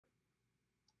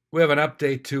We have an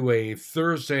update to a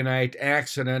Thursday night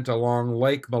accident along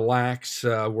Lake Mille Lacs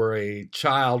where a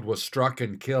child was struck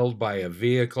and killed by a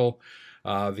vehicle.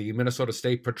 The Minnesota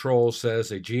State Patrol says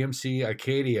a GMC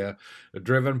Acadia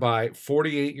driven by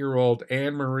 48-year-old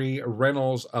Anne Marie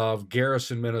Reynolds of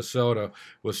Garrison, Minnesota,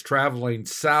 was traveling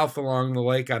south along the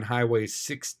lake on Highway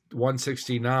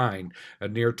 169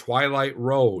 near Twilight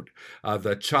Road.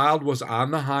 The child was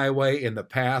on the highway in the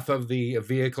path of the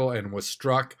vehicle and was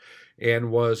struck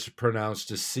and was pronounced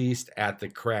deceased at the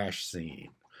crash scene.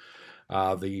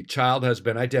 The child has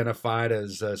been identified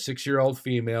as a 6-year-old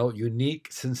female,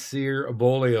 Unique Sincere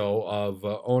Bolio of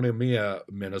ONAMIA,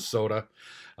 Minnesota.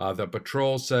 The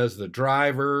patrol says the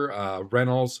driver,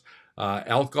 Reynolds,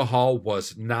 alcohol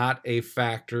was not a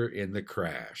factor in the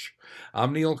crash.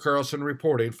 I'm Neil Carlson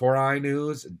reporting for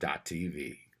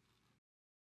iNewZ.TV.